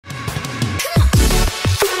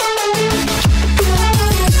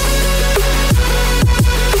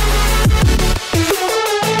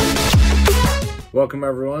Welcome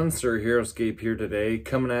everyone, Sir Heroscape here today,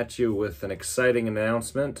 coming at you with an exciting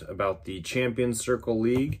announcement about the Champions Circle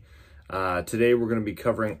League. Today we're going to be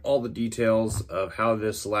covering all the details of how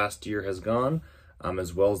this last year has gone,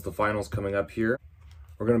 as well as the finals coming up here.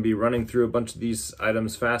 We're going to be running through a bunch of these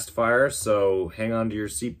items fast fire, so hang on to your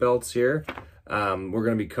seatbelts here. We're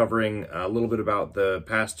going to be covering a little bit about the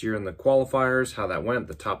past year in the qualifiers, how that went,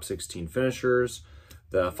 the top 16 finishers,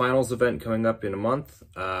 the finals event coming up in a month,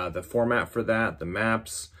 the format for that, the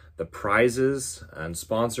maps, the prizes and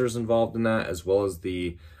sponsors involved in that, as well as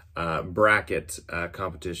the bracket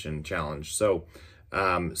competition challenge. So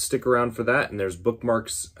stick around for that, and there's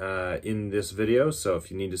bookmarks in this video, so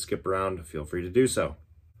if you need to skip around, feel free to do so.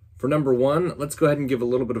 For number one, let's go ahead and give a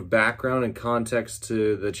little bit of background and context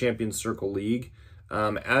to the Champions Circle League.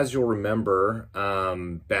 As you'll remember,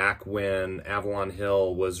 back when Avalon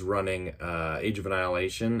Hill was running Age of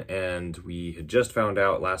Annihilation, and we had just found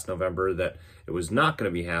out last November that it was not going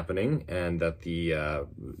to be happening, and that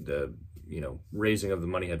the raising of the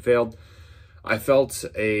money had failed, I felt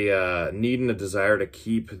a need and a desire to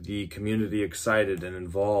keep the community excited and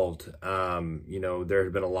involved. There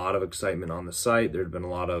had been a lot of excitement on the site. There had been a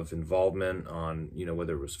lot of involvement on,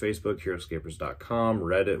 whether it was Facebook, Heroscapers.com,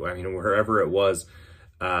 Reddit, wherever it was,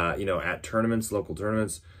 at tournaments, local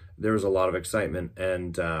tournaments, there was a lot of excitement.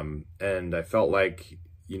 And I felt like,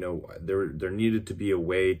 there needed to be a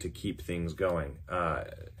way to keep things going.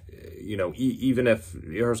 Even if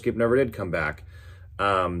Heroscape never did come back,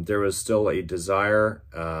 there was still a desire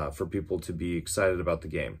for people to be excited about the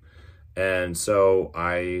game. And so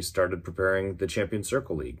I started preparing the Champions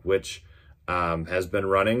Circle League, which has been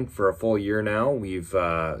running for a full year now. We've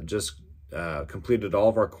just completed all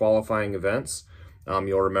of our qualifying events.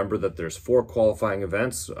 You'll remember that there's 4 qualifying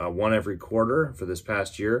events, one every quarter for this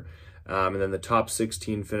past year. And then the top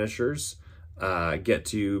 16 finishers get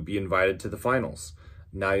to be invited to the finals.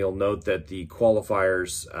 Now you'll note that the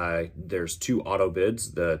qualifiers, there's 2 auto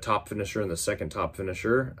bids. The top finisher and the second top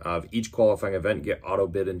finisher of each qualifying event get auto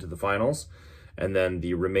bid into the finals. And then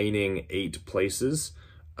the remaining 8 places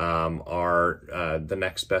are the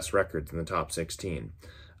next best records in the top 16.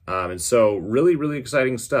 And so really, really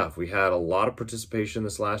exciting stuff. We had a lot of participation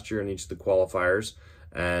this last year in each of the qualifiers,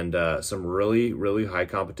 and some really, really high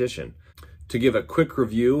competition. To give a quick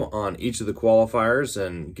review on each of the qualifiers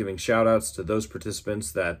and giving shout outs to those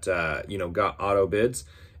participants that, got auto bids.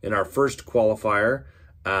 In our first qualifier,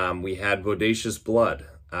 we had Bodacious Blood,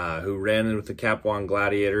 who ran in with the Capwan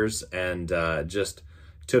Gladiators and just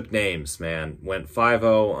took names, man. Went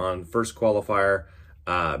 5-0 on first qualifier,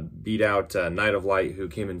 beat out Night of Light, who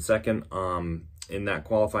came in second in that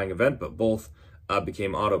qualifying event, but both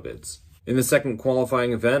became auto bids. In the second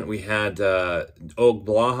qualifying event, we had Og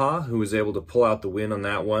Blaha, who was able to pull out the win on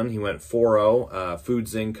that one. He went 4-0,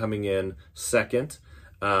 Foodzing coming in second.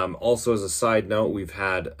 Also, as a side note, we've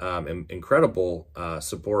had incredible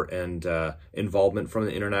support and involvement from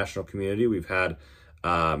the international community. We've had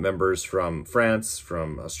members from France,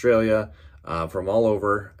 from Australia, from all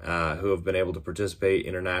over who have been able to participate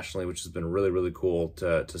internationally, which has been really, really cool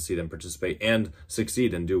to see them participate and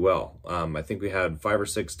succeed and do well. I think we had 5 or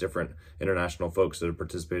 6 different international folks that have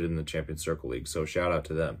participated in the Champions Circle League, so shout out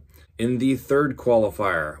to them. In the third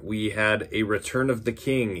qualifier, we had a return of the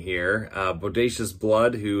king here. Bodacious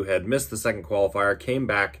Blood, who had missed the second qualifier, came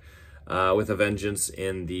back with a vengeance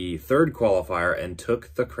in the third qualifier and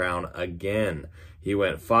took the crown again. He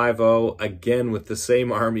went 5-0 again with the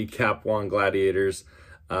same army, Capwan Gladiators,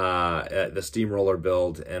 at the Steamroller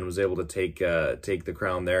build, and was able to take the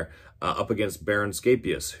crown there up against Baron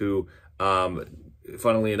Scapius, who,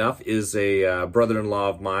 funnily enough, is a brother-in-law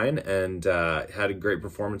of mine, and had a great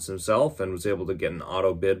performance himself, and was able to get an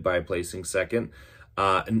auto bid by placing second,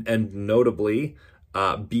 and notably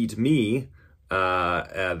beat me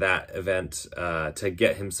at that event to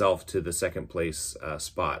get himself to the second place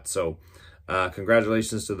spot. So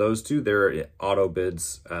congratulations to those two. They're auto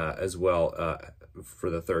bids as well for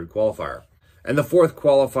the third qualifier. And the fourth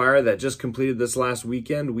qualifier that just completed this last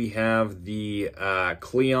weekend, we have the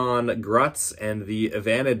Cleon Gruts and the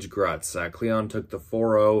Advantage Gruts. Cleon took the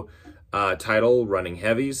 4-0 title running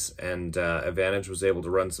heavies, and Advantage was able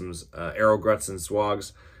to run some Aero Gruts and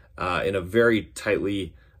Swags in a very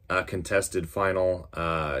tightly contested final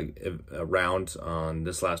round on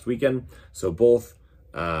this last weekend. So both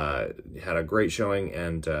had a great showing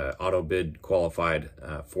and auto bid qualified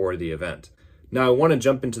for the event. Now I want to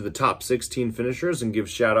jump into the top 16 finishers and give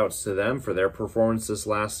shout outs to them for their performance this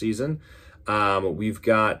last season. We've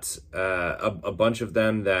got a bunch of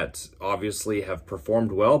them that obviously have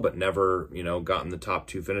performed well, but never, gotten the top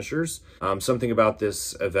 2 finishers. Something about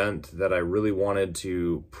this event that I really wanted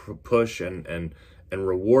to push and and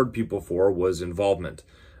reward people for was involvement.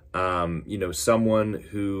 You know, someone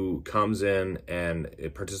who comes in and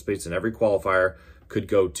it participates in every qualifier could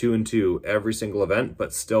go 2-2 every single event,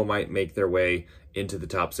 but still might make their way into the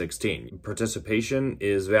top 16. Participation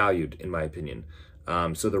is valued, in my opinion.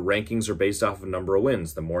 So the rankings are based off of number of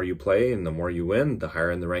wins. The more you play and the more you win, the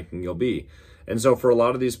higher in the ranking you'll be. And so for a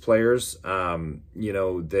lot of these players, you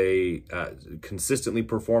know, they consistently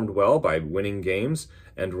performed well by winning games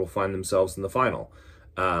and will find themselves in the final.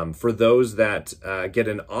 For those that get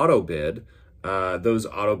an auto bid, those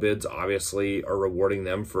auto bids obviously are rewarding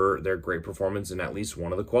them for their great performance in at least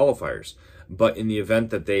one of the qualifiers. But in the event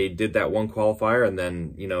that they did that one qualifier and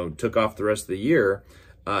then, you know, took off the rest of the year,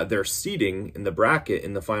 their seeding in the bracket,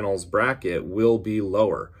 in the finals bracket, will be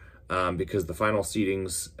lower. Because the final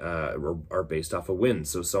seedings are based off of wins.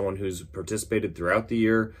 So someone who's participated throughout the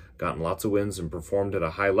year, gotten lots of wins, and performed at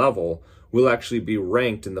a high level will actually be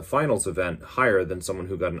ranked in the finals event higher than someone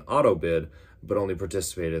who got an auto bid but only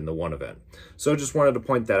participated in the one event. So just wanted to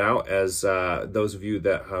point that out as those of you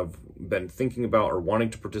that have been thinking about or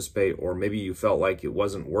wanting to participate, or maybe you felt like it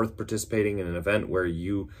wasn't worth participating in an event where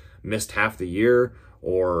you missed half the year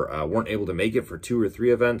or weren't able to make it for 2 or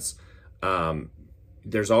 3 events.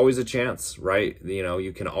 There's always a chance, right? You know,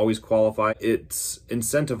 you can always qualify. It's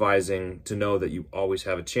incentivizing to know that you always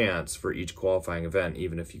have a chance for each qualifying event,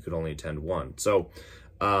 even if you could only attend one. So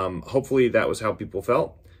hopefully that was how people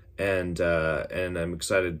felt. And I'm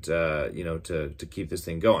excited, you know, to keep this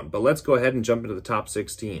thing going. But let's go ahead and jump into the top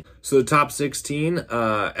 16. So the top 16,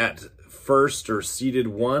 at first, or seeded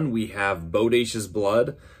 1, we have Bodacious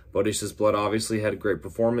Blood. Bodacious Blood obviously had a great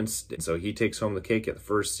performance, so he takes home the cake at the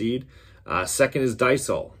first seed. Second is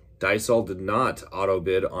Dysol. Dysol did not auto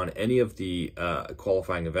bid on any of the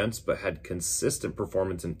qualifying events, but had consistent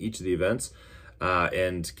performance in each of the events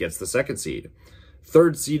and gets the second seed.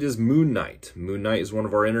 Third seed is Moon Knight. Moon Knight is one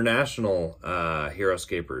of our international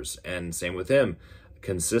Heroscapers, and same with him.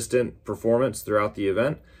 Consistent performance throughout the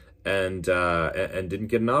event and didn't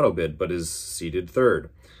get an auto bid, but is seeded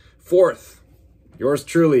third. Fourth, yours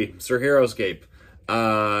truly, Sir Heroscape.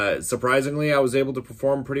 Surprisingly, I was able to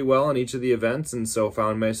perform pretty well in each of the events, and so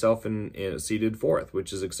found myself in seeded fourth,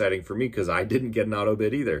 which is exciting for me because I didn't get an auto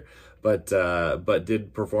bid either, but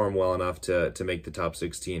did perform well enough to make the top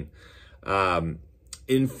 16.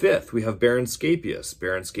 In fifth, we have Baron Scapius.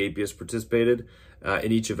 Baron Scapius participated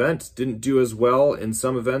in each event, didn't do as well in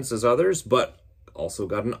some events as others, but also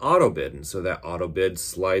got an auto bid, and so that auto bid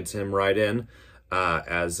slides him right in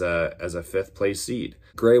as a 5th place seed.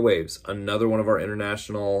 Grey Waves, another one of our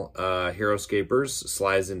international Heroscapers,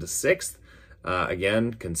 slides into 6th.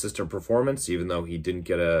 Again, consistent performance, even though he didn't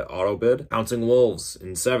get an auto bid. Pouncing Wolves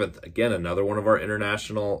in 7th. Again, another one of our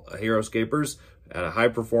international Heroscapers at a high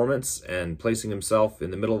performance and placing himself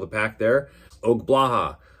in the middle of the pack there.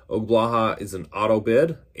 Ogblaha. Ogblaha is an auto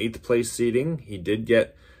bid, 8th place seeding. He did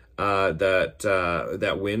get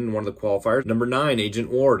that win in one of the qualifiers. Number 9,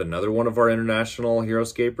 Agent Ward, another one of our international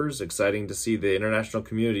Heroscapers. Exciting to see the international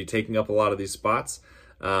community taking up a lot of these spots.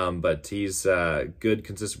 But he's good,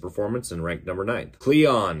 consistent performance and ranked number 9th.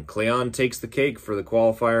 Cleon. Cleon takes the cake for the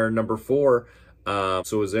qualifier number 4.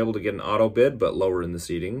 So was able to get an auto bid, but lower in the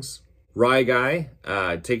seedings. Rye Guy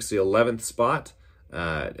takes the 11th spot.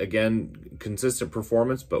 Again, consistent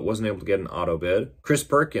performance, but wasn't able to get an auto bid. Chris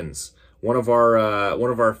Perkins, one of our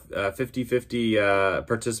 50-50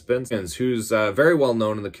 participants, who's very well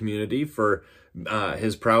known in the community for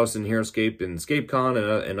his prowess in Heroscape and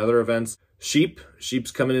ScapeCon and other events.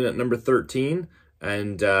 Sheep's coming in at number 13,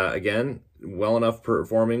 and again, well enough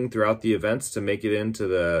performing throughout the events to make it into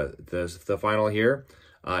the final here.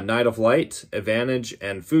 Night of Light, Advantage,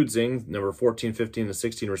 and Foodzing, number 14, 15, and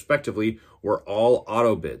 16 respectively, were all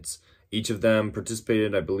auto bids. Each of them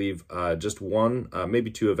participated, I believe, just one,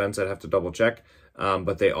 maybe 2 events, I'd have to double check,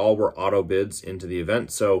 but they all were auto bids into the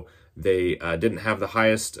event, so they didn't have the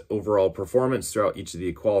highest overall performance throughout each of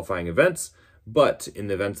the qualifying events, but in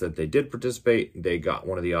the events that they did participate, they got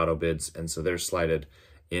one of the auto bids, and so they're slided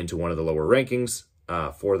into one of the lower rankings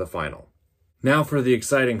for the final. Now for the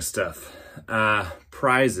exciting stuff.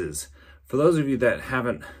 Prizes. For those of you that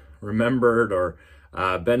haven't remembered or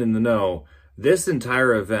been in the know, this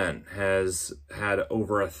entire event has had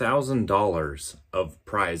over $1,000 of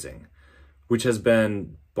prizing, which has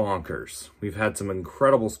been bonkers. We've had some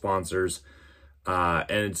incredible sponsors, and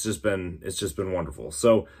it's just been wonderful.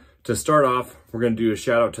 So to start off, we're going to do a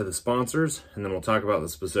shout out to the sponsors, and then we'll talk about the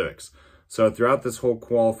specifics. So throughout this whole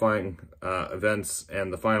qualifying events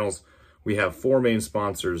and the finals, we have 4 main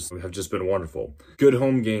sponsors who have just been wonderful. Good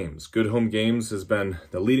Home Games. Good Home Games has been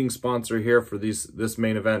the leading sponsor here for this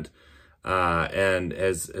main event. and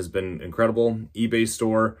has been incredible. eBay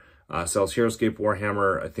store sells Heroscape,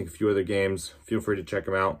 Warhammer, I think a few other games. Feel free to check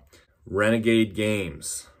them out. Renegade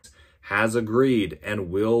Games has agreed and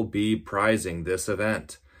will be prizing this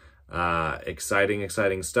event.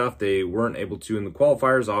 Exciting stuff. They weren't able to in the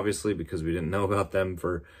qualifiers, obviously, because we didn't know about them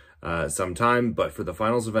for some time, but for the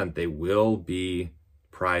finals event, they will be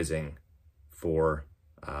prizing for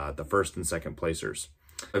the first and second placers.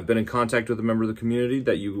 I've been in contact with a member of the community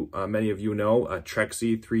that many of you know.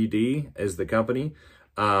 Trexy 3D is the company.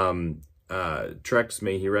 Trex,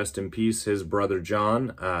 may he rest in peace, his brother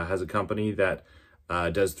John has a company that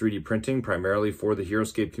does 3D printing primarily for the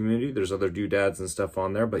Heroscape community. There's other doodads and stuff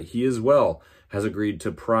on there, but he as well has agreed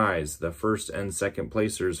to prize the first and second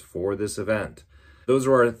placers for this event. Those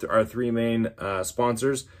are our three main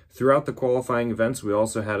sponsors. Throughout the qualifying events, we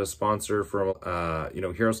also had a sponsor from,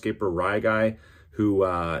 Heroscaper Rye Guy, who,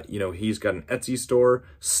 he's got an Etsy store,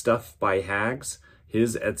 Stuff by Hags.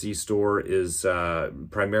 His Etsy store is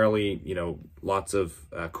primarily, lots of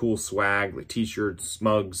cool swag, like t-shirts,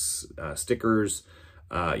 mugs, stickers,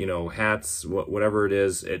 hats, whatever it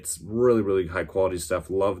is. It's really high quality stuff.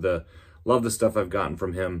 Love the stuff I've gotten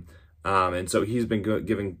from him. And so he's been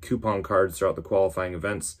giving coupon cards throughout the qualifying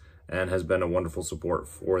events and has been a wonderful support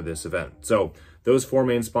for this event. So those four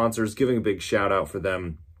main sponsors, giving a big shout out for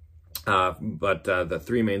them. But the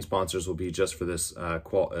three main sponsors will be just for this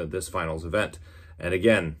this finals event. And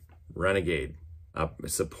again, Renegade,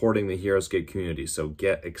 supporting the Heroscape community, so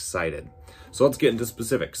get excited. So let's get into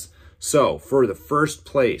specifics. So for the first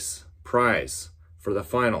place prize for the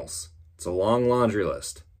finals, it's a long laundry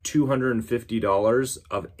list. $250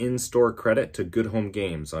 of in-store credit to Good Home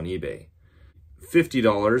Games on eBay.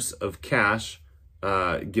 $50 of cash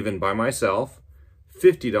given by myself.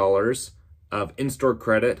 $50 of in-store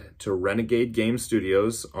credit to Renegade Games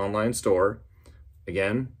Studios online store.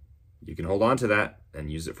 Again, you can hold on to that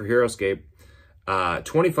and use it for Heroscape.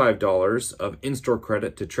 $25 of in-store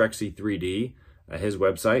credit to Trexy 3D, his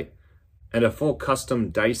website, and a full custom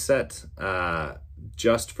dice set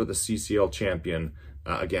just for the CCL champion,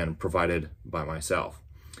 again, provided by myself.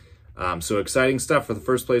 So exciting stuff for the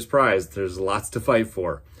first place prize. There's lots to fight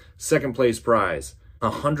for. Second place prize,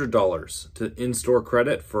 $100 to in-store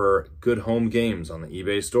credit for Good Home Games on the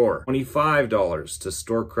eBay store. $25 to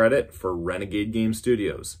store credit for Renegade Games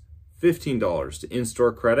Studios. $15 to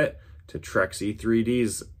in-store credit to Trexy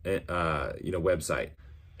 3D's website.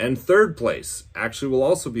 And third place actually will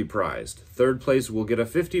also be prized. Third place will get a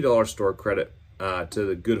 $50 store credit to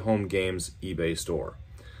the Good Home Games eBay store.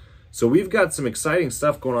 So we've got some exciting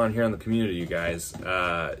stuff going on here in the community, you guys.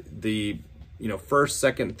 The first,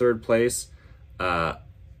 second, third place are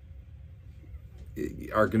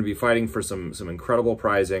going to be fighting for some incredible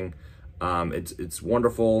prizing. It's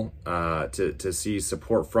wonderful to see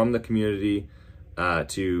support from the community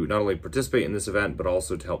to not only participate in this event but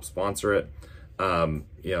also to help sponsor it.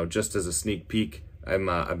 Just as a sneak peek,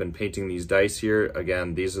 I've been painting these dice here.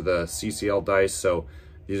 Again, these are the CCL dice, so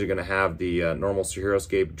these are going to have the normal Sir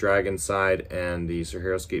Heroscape dragon side and the Sir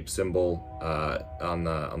Heroscape symbol on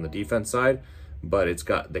the defense side, but it's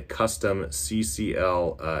got the custom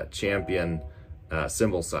CCL champion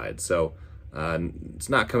symbol side. So it's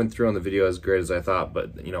not coming through on the video as great as I thought,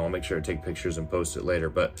 but I'll make sure to take pictures and post it later.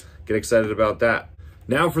 But get excited about that.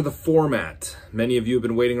 Now for the format. Many of you have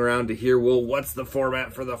been waiting around to hear, well, what's the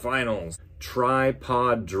format for the finals?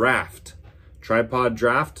 Tripod draft. Tripod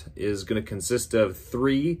draft is going to consist of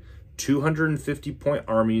 3 250-point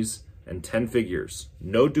armies and 10 figures.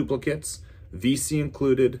 No duplicates, VC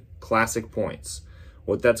included, classic points.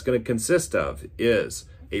 What that's going to consist of is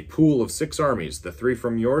a pool of 6 armies, the 3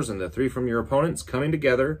 from yours and the 3 from your opponents, coming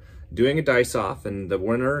together, doing a dice off, and the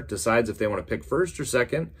winner decides if they want to pick first or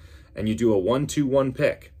second, and you do a 1-2-1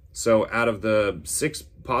 pick. So out of the 6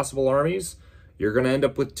 possible armies, you're going to end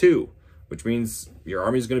up with 2, which means your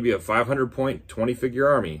army is going to be a 500-point, 20-figure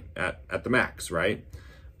army at the max, right?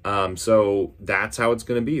 So that's how it's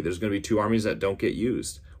going to be. There's going to be 2 armies that don't get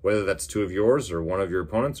used. Whether that's 2 of yours or 1 of your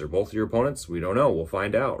opponents or both of your opponents, we don't know. We'll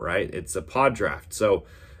find out, right? It's a pod draft. So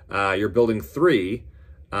you're building 3,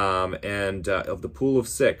 and of the pool of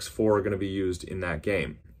 6, 4 are going to be used in that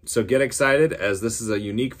game. So get excited, as this is a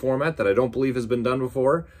unique format that I don't believe has been done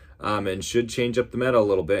before, and should change up the meta a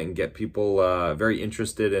little bit and get people very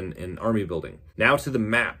interested in army building. Now to the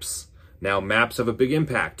maps. Now maps have a big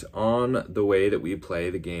impact on the way that we play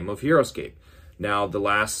the game of Heroscape. Now the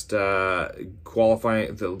last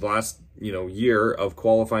year of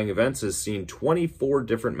qualifying events has seen 24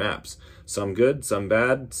 different maps. Some good, some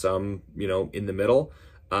bad, some in the middle.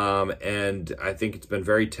 And I think it's been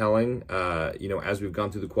very telling, as we've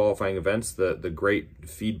gone through the qualifying events, the great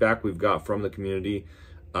feedback we've got from the community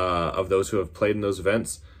of those who have played in those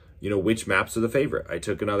events, which maps are the favorite. I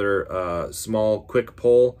took another small, quick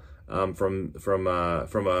poll from a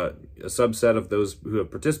subset of those who have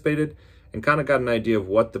participated, and kind of got an idea of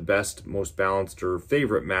what the best, most balanced, or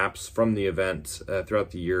favorite maps from the event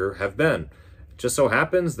throughout the year have been. It just so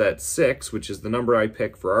happens that 6, which is the number I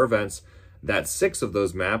pick for our events, that 6 of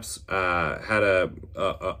those maps had a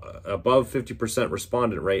above 50%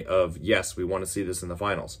 respondent rate of, yes, we want to see this in the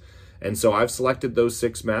finals. And so I've selected those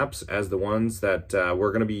 6 maps as the ones that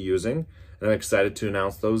we're going to be using, and I'm excited to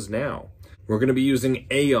announce those now. We're going to be using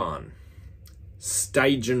Aeon,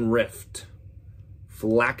 Stygian Rift,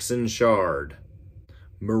 Flaxen Shard,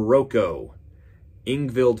 Morocco,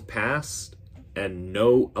 Ingvild Pass, and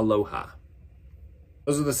No Aloha.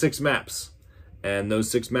 Those are the 6 maps, and those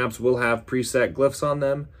 6 maps will have preset glyphs on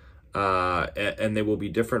them, and they will be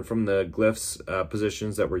different from the glyphs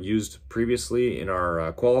positions that were used previously in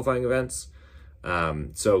our qualifying events.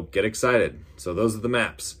 So get excited. So those are the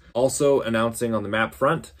maps. Also announcing on the map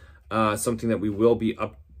front, something that we will be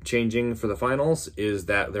changing for the finals is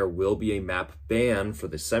that there will be a map ban for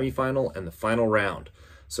the semifinal and the final round.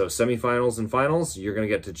 So semifinals and finals, you're going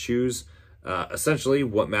to get to choose essentially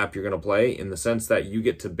what map you're going to play, in the sense that you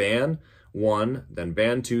get to ban 1, then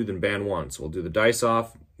ban 2, then ban 1. So we'll do the dice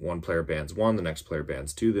off. One player bans 1, the next player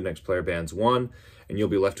bans 2, the next player bans 1, and you'll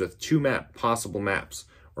be left with 2 possible maps.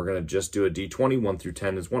 We're going to just do a D20. 1 through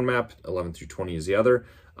 10 is one map, 11 through 20 is the other.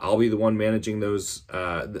 I'll be the one managing those,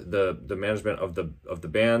 the management of the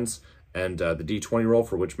bans and the D20 roll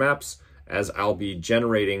for which maps, as I'll be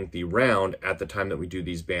generating the round at the time that we do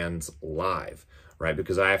these bans live, right?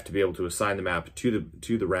 Because I have to be able to assign the map to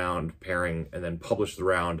the round pairing and then publish the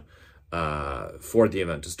round for the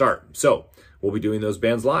event to start. So we'll be doing those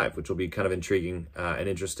bans live, which will be kind of intriguing and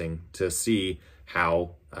interesting to see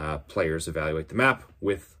how players evaluate the map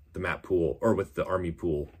with the map pool, or with the army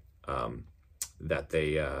pool that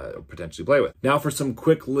they potentially play with. Now for some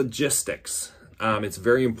quick logistics. It's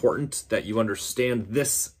very important that you understand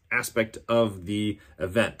this aspect of the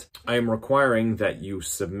event. I am requiring that you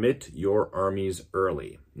submit your armies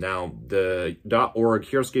early. Now, the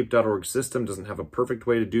Heroscape.org system doesn't have a perfect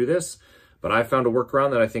way to do this, but I found a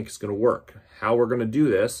workaround that I think is going to work. How we're going to do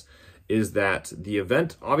this is that the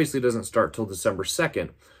event obviously doesn't start till December 2nd,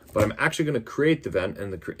 but I'm actually going to create the event,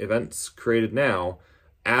 and the event's created now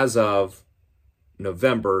as of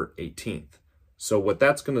November 18th. So what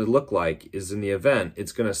that's going to look like is, in the event,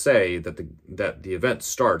 it's going to say that the event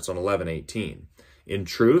starts on 11/18. In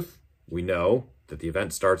truth, we know that the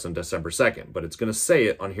event starts on December 2nd, but it's going to say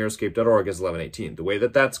it on Heroscape.org as 11/18. The way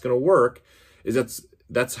that that's going to work is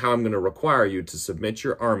that's how I'm going to require you to submit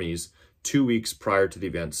your armies 2 weeks prior to the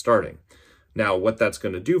event starting. Now, what that's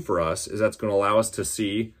going to do for us is that's going to allow us to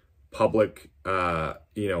see public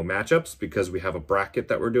matchups, because we have a bracket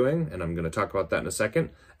that we're doing, and I'm going to talk about that in a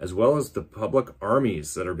second, as well as the public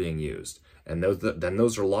armies that are being used, and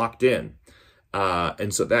those are locked in.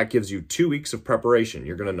 And so that gives you 2 weeks of preparation.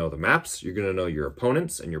 You're going to know the maps, you're going to know your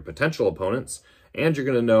opponents and your potential opponents, and you're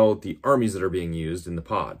going to know the armies that are being used in the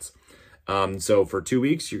pods. So for 2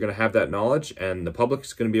 weeks, you're going to have that knowledge, and the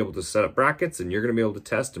public's going to be able to set up brackets, and you're going to be able to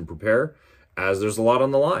test and prepare, as there's a lot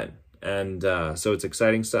on the line. And so it's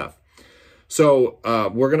exciting stuff. So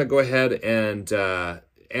we're going to go ahead and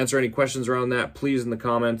answer any questions around that. Please, in the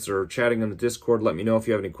comments or chatting on the Discord, let me know if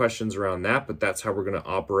you have any questions around that. But that's how we're going to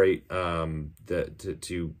operate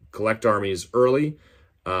to collect armies early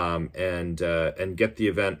and get the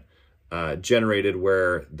event generated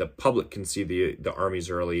where the public can see the armies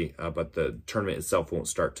early, but the tournament itself won't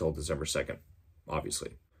start till December 2nd,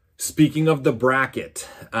 obviously. Speaking of the bracket,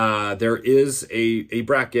 there is a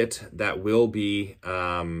bracket that will be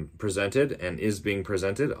presented and is being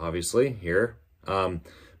presented, obviously, here.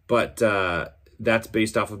 But that's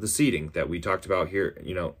based off of the seeding that we talked about here,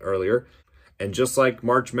 earlier. And just like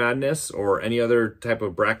March Madness or any other type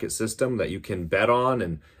of bracket system that you can bet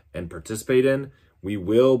on and participate in, we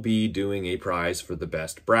will be doing a prize for the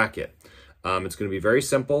best bracket. It's going to be very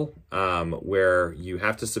simple, where you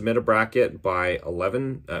have to submit a bracket by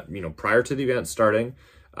 11, prior to the event starting.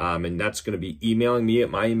 And that's going to be emailing me at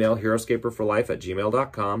my email,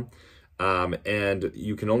 heroscaperforlife@gmail.com. And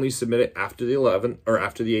you can only submit it after the 11th or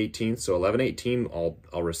after the 18th. So 11/18,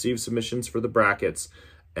 I'll receive submissions for the brackets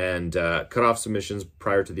and cut off submissions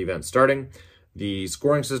prior to the event starting. The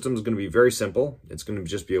scoring system is going to be very simple. It's going to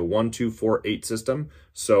just be a 1, 2, 4, 8 system.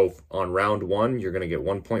 So on round 1, you're going to get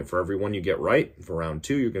 1 point for every one you get right. For round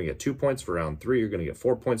 2, you're going to get 2 points. For round 3, you're going to get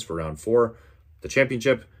 4 points. For round 4, the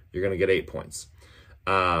championship, you're going to get 8 points.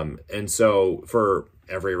 And so for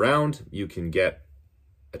every round, you can get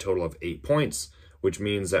a total of 8 points, which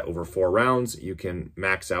means that over 4 rounds, you can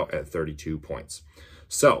max out at 32 points.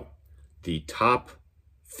 So the top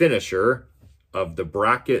finisher of the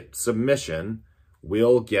bracket submission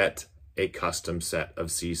will get a custom set of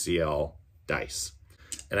CCL dice.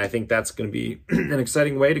 And I think that's going to be an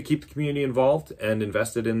exciting way to keep the community involved and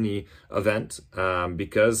invested in the event,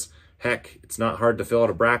 because heck, it's not hard to fill out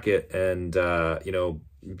a bracket and, you know,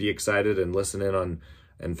 be excited and listen in on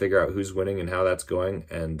and figure out who's winning and how that's going,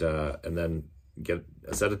 and then get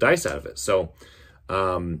a set of dice out of it. So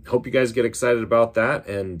hope you guys get excited about that,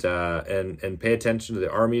 and pay attention to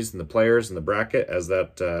the armies and the players and the bracket, as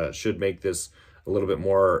that should make this a little bit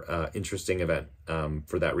more interesting event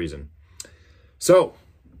for that reason. So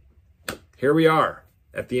here we are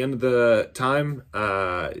at the end of the time,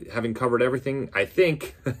 having covered everything, I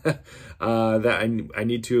think, that I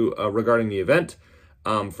need to regarding the event.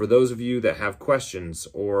 For those of you that have questions,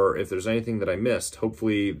 or if there's anything that I missed,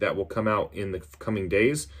 hopefully that will come out in the coming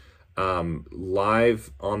days.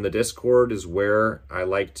 Live on the Discord is where I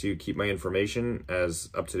like to keep my information as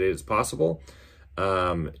up to date as possible.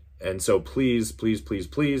 And so please, please, please,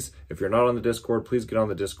 please, if you're not on the Discord, please get on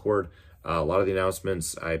the Discord. A lot of the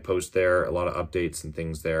announcements I post there, a lot of updates and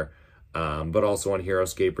things there. But also on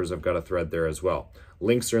Heroscapers, I've got a thread there as well.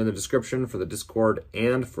 Links are in the description for the Discord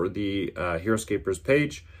and for the Heroscapers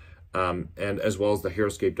page, and as well as the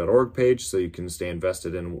heroscape.org page, so you can stay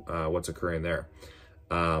invested in what's occurring there.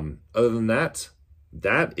 Other than that,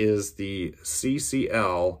 that is the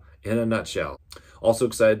CCL in a nutshell. Also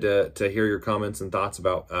excited to hear your comments and thoughts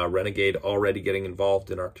about Renegade already getting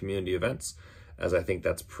involved in our community events, as I think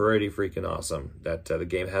that's pretty freaking awesome that the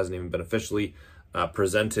game hasn't even been officially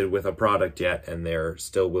presented with a product yet, and they're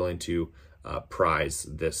still willing to prize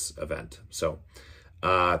this event. So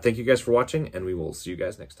thank you guys for watching, and we will see you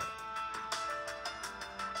guys next time.